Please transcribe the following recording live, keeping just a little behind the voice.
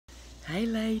Hey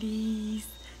ladies,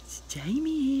 it's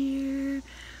Jamie here.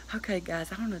 Okay guys,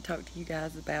 I want to talk to you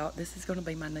guys about, this is going to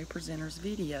be my new presenters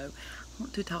video. I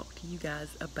want to talk to you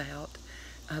guys about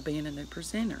being a new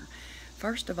presenter.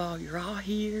 First of all, you're all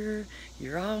here,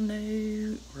 you're all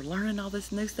new, we're learning all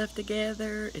this new stuff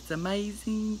together, it's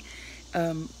amazing.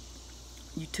 You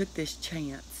took this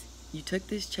chance. You took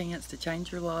this chance to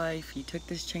change your life, you took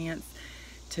this chance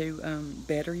to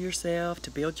better yourself,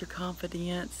 to build your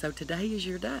confidence. So today is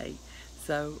your day.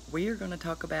 So we are going to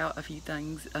talk about a few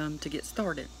things to get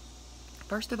started.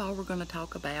 First of all, we're going to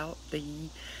talk about the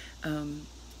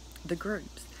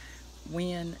groups.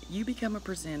 When you become a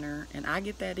presenter and I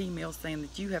get that email saying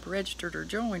that you have registered or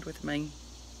joined with me,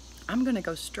 I'm going to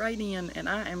go straight in and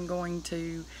I am going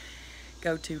to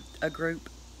go to a group,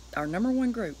 our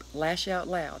 #1 group, Lash Out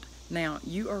Loud. Now,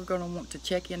 you are going to want to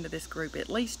check into this group at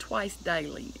least twice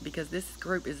daily because this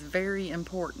group is very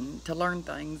important to learn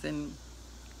things and,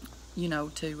 you know,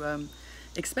 to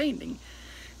expanding.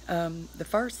 The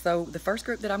first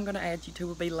group that I'm going to add you to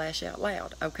will be Lash Out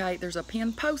Loud, okay? There's a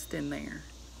pinned post in there,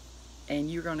 and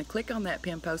you're going to click on that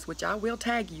pinned post, which I will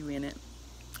tag you in it,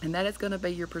 and that is going to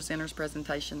be your presenter's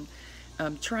presentation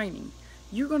training.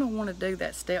 You're going to want to do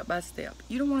that step by step.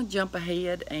 You don't want to jump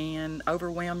ahead and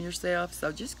overwhelm yourself,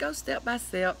 so just go step by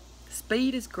step.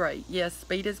 Speed is great. Yes,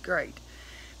 speed is great,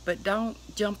 but don't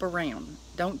jump around.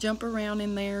 Don't jump around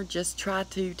in there. Just try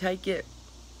to take it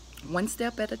one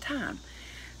step at a time.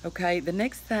 Okay, the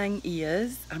next thing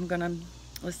is,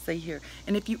 let's see here.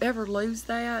 And if you ever lose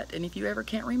that, and if you ever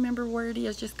can't remember where it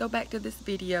is, just go back to this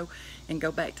video and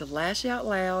go back to Lash Out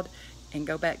Loud and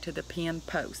go back to the pinned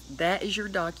post. That is your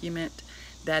document.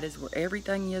 That is where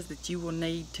everything is that you will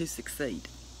need to succeed.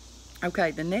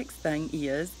 Okay, the next thing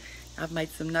is, I've made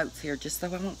some notes here just so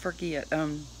I won't forget.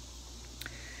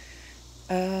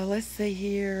 Let's see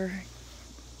here.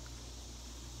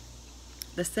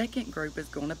 The second group is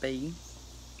going to be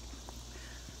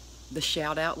the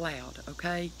Shout Out Loud,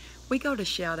 okay? We go to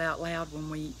Shout Out Loud when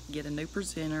we get a new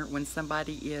presenter, when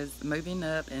somebody is moving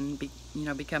up and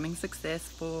becoming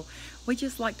successful. We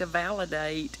just like to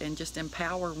validate and just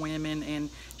empower women and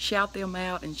shout them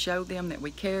out and show them that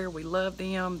we care, we love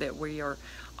them, that we are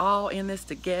all in this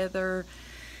together.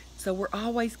 So we're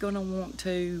always going to want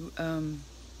to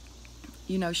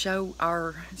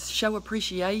show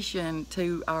appreciation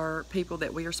to our people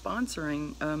that we are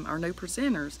sponsoring, our new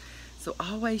presenters. So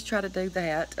always try to do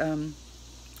that.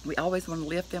 We always want to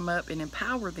lift them up and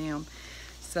empower them.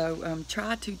 So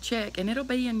try to check, and it'll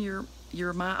be in your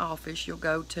My Office. You'll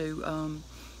go to,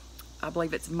 I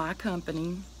believe it's My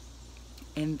Company,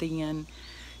 and then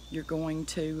you're going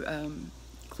to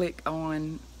click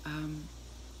on,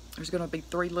 there's going to be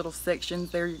 3 little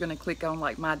sections there. You're going to click on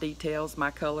like My Details,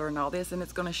 My Color, and all this, and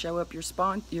it's going to show up your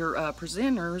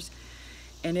presenters,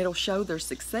 and it'll show their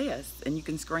success, and you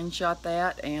can screenshot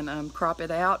that and crop it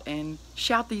out and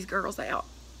shout these girls out.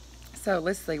 So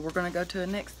let's see, we're going to go to the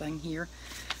next thing here.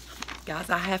 Guys,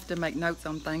 I have to make notes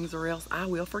on things or else I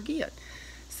will forget.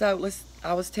 So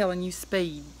I was telling you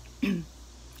speed.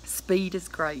 Speed is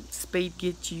great. Speed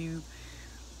gets you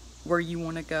where you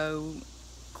want to go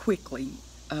quickly.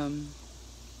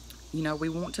 We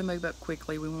want to move up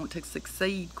quickly. We want to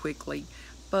succeed quickly.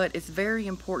 But it's very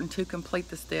important to complete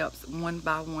the steps one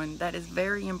by one. That is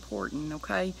very important,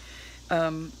 okay?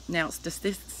 Now,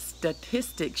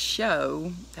 statistics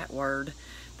show, that word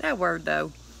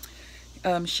though,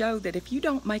 show that if you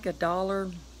don't make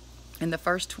 $1 in the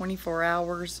first 24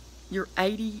 hours, you're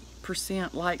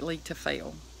 80% likely to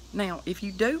fail. Now, if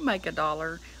you do make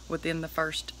 $1 within the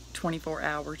first 24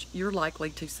 hours, you're likely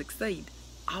to succeed.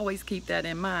 Always keep that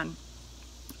in mind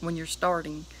when you're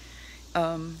starting.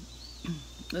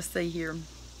 Let's see here.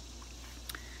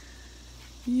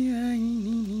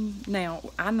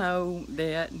 Now, I know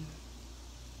that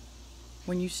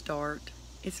when you start,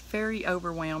 it's very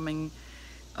overwhelming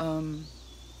when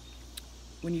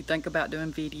you think about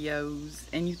doing videos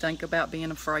and you think about being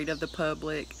afraid of the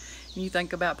public and you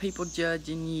think about people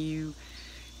judging you.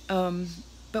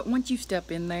 But once you step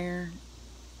in there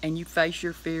and you face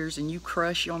your fears and you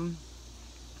crush them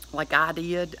like I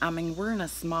did, I mean, we're in a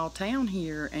small town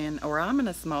here, or I'm in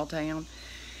a small town,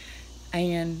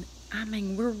 and I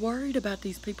mean, we're worried about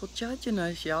these people judging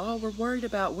us, y'all. We're worried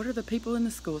about what are the people in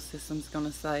the school systems going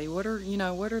to say? What are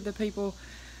the people,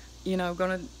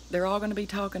 they're all going to be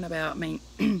talking about me.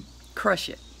 Crush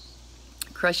it.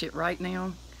 Crush it right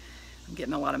now. I'm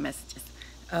getting a lot of messages.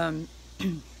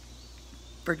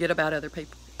 Forget about other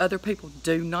people. Other people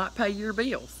do not pay your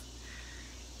bills.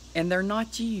 And they're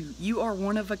not you. You are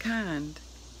one of a kind.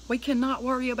 We cannot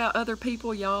worry about other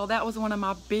people, y'all. That was one of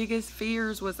my biggest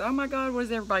fears was, oh my God, what is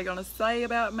everybody going to say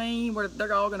about me?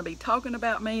 They're all going to be talking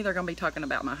about me. They're going to be talking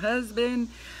about my husband.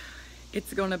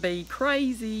 It's going to be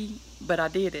crazy, but I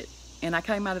did it. And I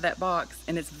came out of that box,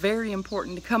 and it's very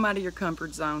important to come out of your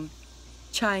comfort zone.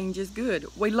 Change is good.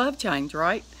 We love change,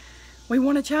 right? We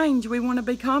want to change. We want to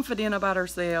be confident about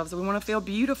ourselves. We want to feel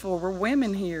beautiful. We're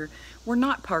women here. We're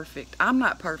not perfect. I'm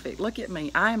not perfect. Look at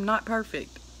me. I am not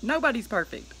perfect. Nobody's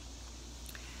perfect.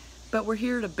 But we're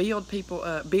here to build people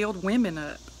up, build women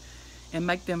up, and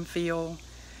make them feel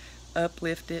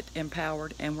uplifted,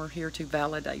 empowered, and we're here to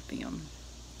validate them.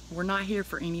 We're not here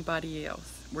for anybody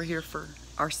else. We're here for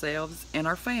ourselves and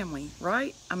our family,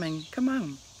 right? I mean, come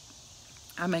on.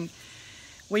 I mean,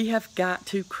 we have got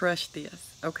to crush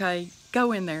this, okay?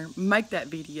 Go in there, make that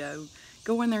video.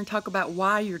 Go in there and talk about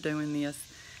why you're doing this.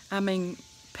 I mean,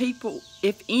 people,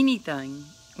 if anything,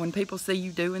 when people see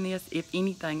you doing this, if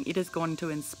anything, it is going to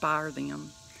inspire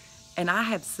them. And I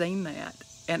have seen that.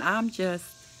 And I'm just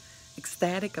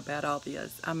ecstatic about all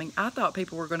this. I mean, I thought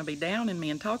people were going to be downing me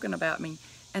and talking about me.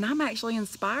 And I'm actually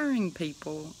inspiring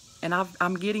people. And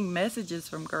I'm getting messages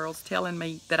from girls telling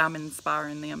me that I'm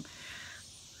inspiring them.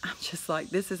 I'm just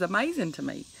like, this is amazing to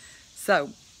me. So,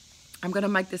 I'm going to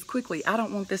make this quickly. I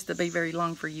don't want this to be very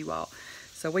long for you all.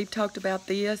 So, we've talked about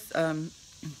this.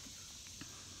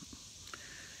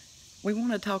 We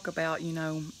want to talk about, you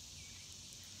know,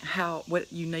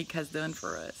 what Younique has done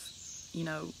for us. You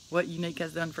know, what Younique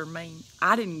has done for me.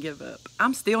 I didn't give up.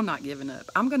 I'm still not giving up.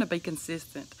 I'm going to be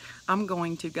consistent. I'm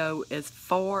going to go as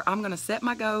far. I'm going to set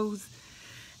my goals,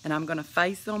 and I'm going to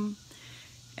face them,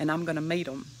 and I'm going to meet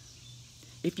them.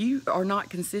 If you are not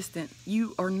consistent,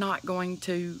 you are not going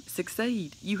to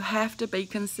succeed. You have to be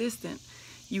consistent.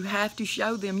 You have to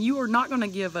show them you are not going to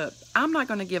give up. I'm not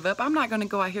going to give up. I'm not going to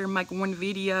go out here and make one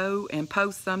video and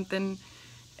post something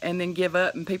and then give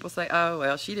up and people say, oh,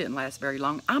 well, she didn't last very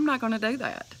long. I'm not going to do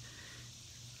that.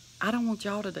 I don't want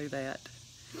y'all to do that.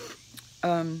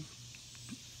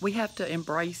 We have to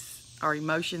embrace our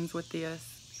emotions with this.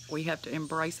 We have to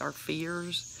embrace our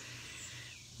fears.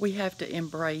 We have to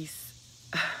embrace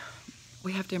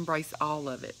all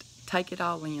of it. Take it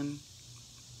all in.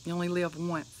 You only live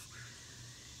once.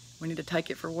 We need to take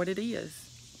it for what it is.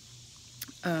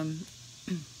 Let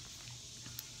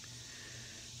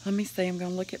me see. I'm going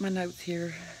to look at my notes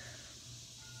here.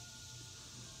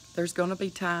 There's going to be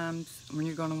times when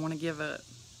you're going to want to give up.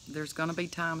 There's going to be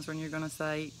times when you're going to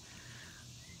say,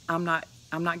 I'm not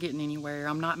getting anywhere.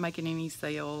 I'm not making any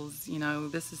sales. You know,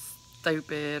 this is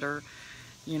stupid, or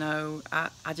you know, I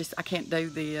can't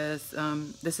do this.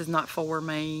 This is not for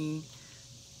me.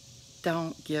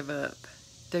 Don't give up.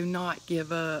 Do not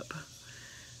give up.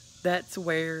 That's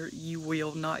where you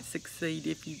will not succeed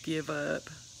if you give up.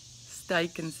 Stay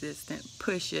consistent.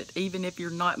 Push it. Even if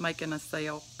you're not making a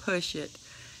sale, push it.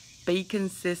 Be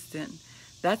consistent.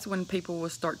 That's when people will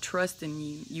start trusting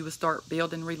you. You will start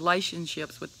building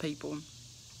relationships with people.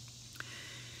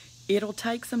 It'll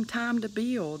take some time to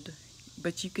build,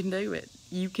 but you can do it.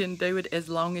 You can do it as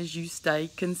long as you stay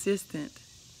consistent.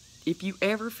 If you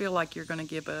ever feel like you're going to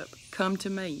give up, come to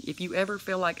me. If you ever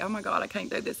feel like, oh my God, I can't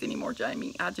do this anymore,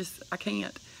 Jamie, I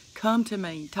can't. Come to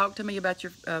me. Talk to me about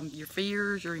your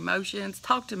fears, your emotions.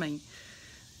 Talk to me.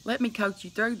 Let me coach you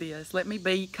through this. Let me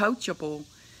be coachable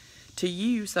to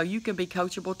you so you can be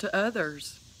coachable to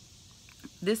others.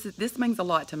 This means a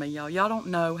lot to me, y'all. Y'all don't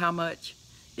know how much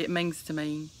it means to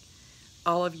me.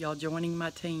 All of y'all joining my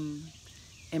team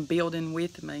and building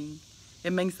with me.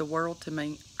 It means the world to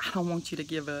me. I don't want you to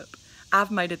give up.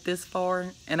 I've made it this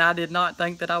far, and I did not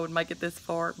think that I would make it this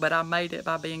far, but I made it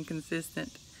by being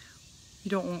consistent.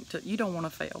 You don't want to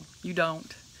fail. You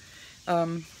don't.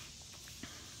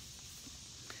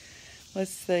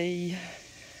 Let's see.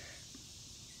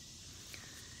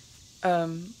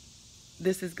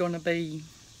 This is going to be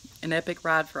an epic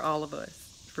ride for all of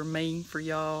us. For me, for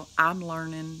y'all. I'm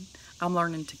learning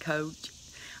to coach.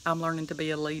 I'm learning to be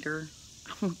a leader.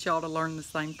 I want y'all to learn the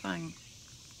same thing.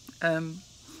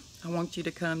 I want you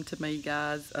to come to me,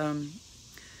 guys. I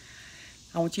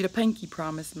want you to pinky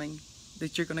promise me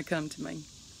that you're going to come to me.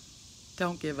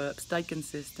 Don't give up. Stay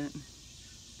consistent.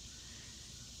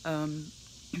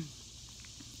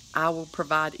 I will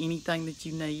provide anything that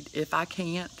you need. If I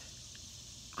can't,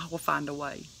 I will find a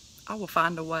way. I will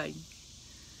find a way.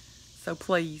 So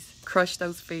please, crush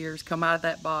those fears. Come out of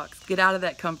that box. Get out of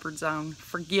that comfort zone.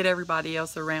 Forget everybody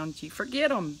else around you. Forget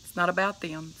them. It's not about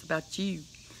them. It's about you.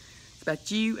 It's about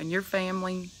you and your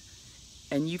family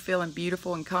and you feeling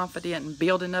beautiful and confident and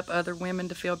building up other women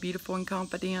to feel beautiful and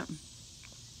confident.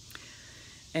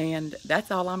 And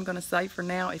that's all I'm going to say for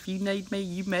now. If you need me,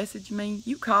 you message me.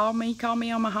 You call me. Call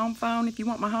me on my home phone. If you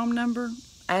want my home number,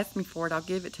 ask me for it. I'll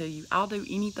give it to you. I'll do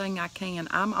anything I can.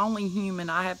 I'm only human.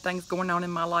 I have things going on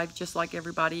in my life just like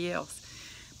everybody else.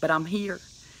 But I'm here,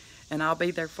 and I'll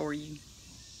be there for you.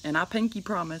 And I pinky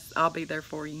promise I'll be there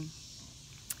for you.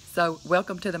 So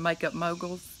welcome to the Makeup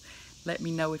Moguls. Let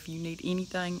me know if you need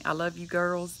anything. I love you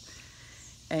girls,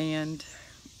 and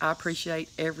I appreciate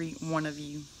every one of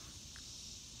you.